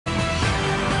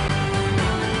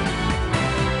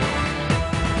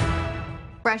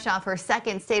Fresh off her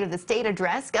second State of the State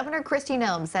address, Governor Kristi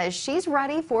Noem says she's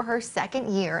ready for her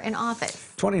second year in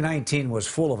office. 2019 was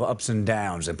full of ups and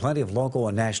downs and plenty of local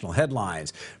and national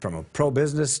headlines, from a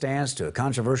pro-business stance to a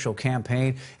controversial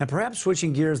campaign and perhaps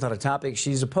switching gears on a topic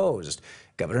she's opposed.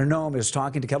 Governor Noem is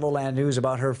talking to KELOLAND News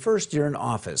about her first year in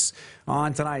office.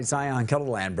 On tonight's Eye on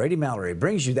KELOLAND, Brady Mallory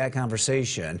brings you that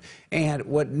conversation and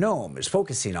what Noem is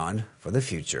focusing on for the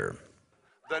future.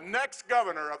 The next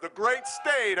governor of the great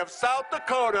state of South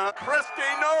Dakota, Kristi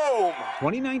Noem.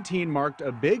 2019 marked a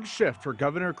big shift for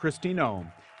Governor Kristi Noem.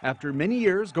 After many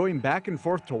years going back and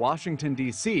forth to Washington,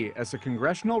 D.C. as a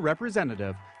congressional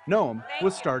representative, Noem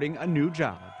was starting a new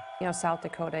job. You know, South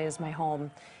Dakota is my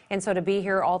home. And so to be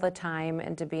here all the time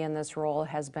and to be in this role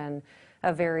has been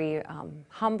a very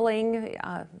humbling,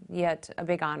 yet a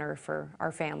big honor for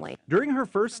our family. During her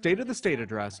first State of the State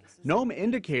address, Noem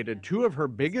indicated two of her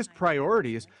biggest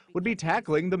priorities would be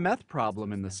tackling the meth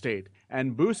problem in the state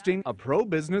and boosting a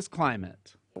pro-business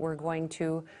climate. We're going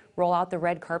to roll out the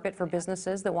red carpet for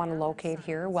businesses that want to locate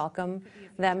here, welcome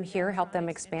them here, help them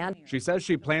expand. She says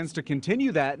she plans to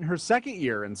continue that in her second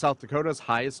year in South Dakota's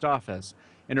highest office.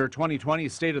 In her 2020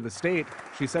 State of the State,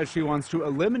 she says she wants to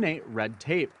eliminate red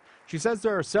tape. She says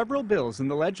there are several bills in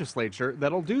the legislature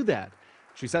that'll do that.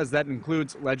 She says that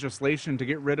includes legislation to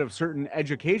get rid of certain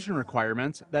education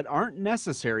requirements that aren't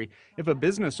necessary if a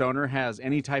business owner has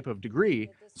any type of degree,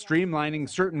 streamlining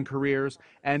certain careers,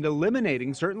 and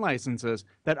eliminating certain licenses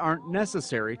that aren't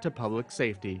necessary to public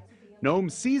safety.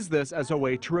 Noem sees this as a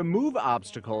way to remove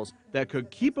obstacles that could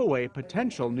keep away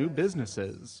potential new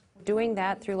businesses. Doing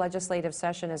that through legislative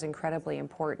session is incredibly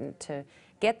important to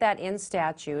get that in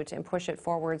statute and push it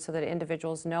forward so that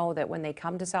individuals know that when they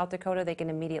come to South Dakota, they can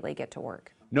immediately get to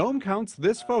work. Noem counts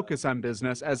this focus on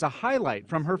business as a highlight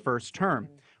from her first term,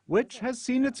 which has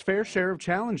seen its fair share of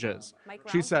challenges.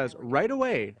 She says right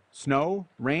away, snow,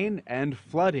 rain, and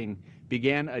flooding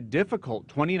began a difficult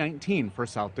 2019 for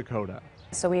South Dakota.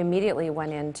 So we immediately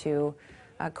went into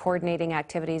coordinating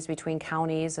activities between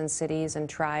counties and cities and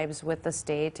tribes with the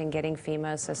state and getting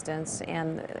FEMA assistance,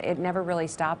 and it never really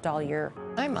stopped all year.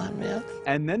 I'm on meth.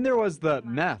 And then there was the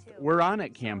Meth, We're On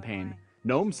It campaign.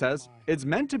 Noem says it's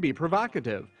meant to be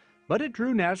provocative, but it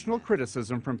drew national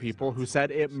criticism from people who said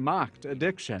it mocked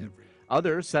addiction.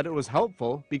 Others said it was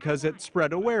helpful because it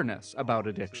spread awareness about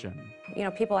addiction. You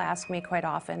know, people ask me quite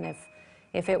often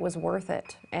if it was worth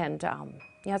it, and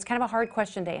you know, it's kind of a hard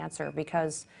question to answer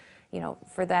because, you know,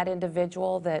 for that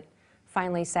individual that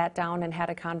finally sat down and had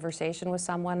a conversation with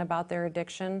someone about their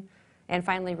addiction and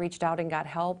finally reached out and got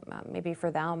help, maybe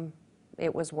for them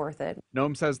it was worth it.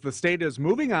 Noem says the state is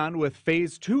moving on with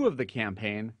phase 2 of the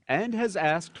campaign and has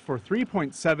asked for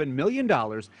 $3.7 million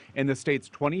in the state's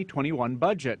 2021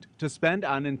 budget to spend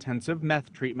on intensive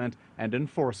meth treatment and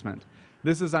enforcement.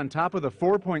 This is on top of the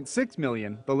 $4.6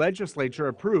 million the legislature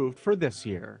approved for this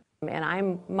year. And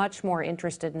I'm much more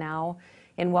interested now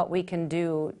in what we can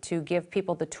do to give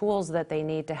people the tools that they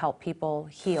need to help people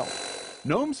heal.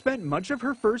 Noem spent much of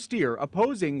her first year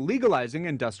opposing legalizing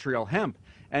industrial hemp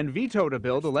and vetoed a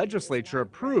bill the legislature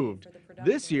approved.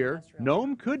 This year,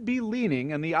 Noem could be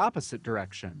leaning in the opposite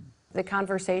direction. The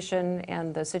conversation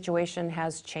and the situation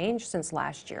has changed since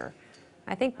last year.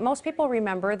 I think most people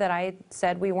remember that I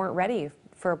said we weren't ready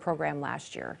for a program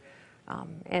last year.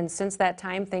 And since that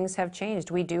time, things have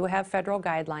changed. We do have federal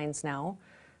guidelines now.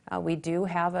 We do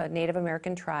have a Native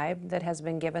American tribe that has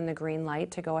been given the green light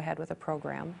to go ahead with a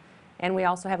program. And we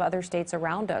also have other states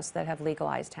around us that have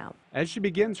legalized hemp. As she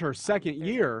begins her second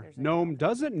year, Noem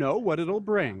doesn't know what it'll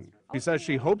bring. She says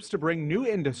she hopes to bring new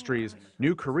industries,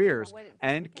 new careers,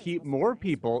 and keep more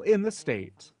people in the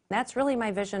state. That's really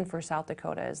my vision for South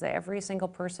Dakota, is that every single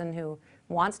person who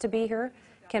wants to be here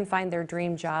can find their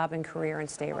dream job and career and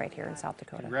stay right here in South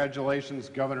Dakota. Congratulations,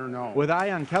 Governor Noem. With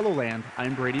Eye on KELOLAND,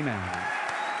 I'm Brady Mallory.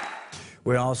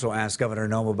 We also asked Governor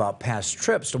Noem about past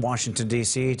trips to Washington,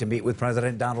 D.C. to meet with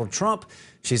President Donald Trump.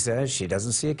 She says she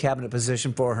doesn't see a cabinet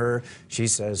position for her. She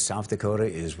says South Dakota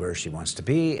is where she wants to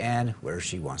be and where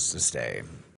she wants to stay.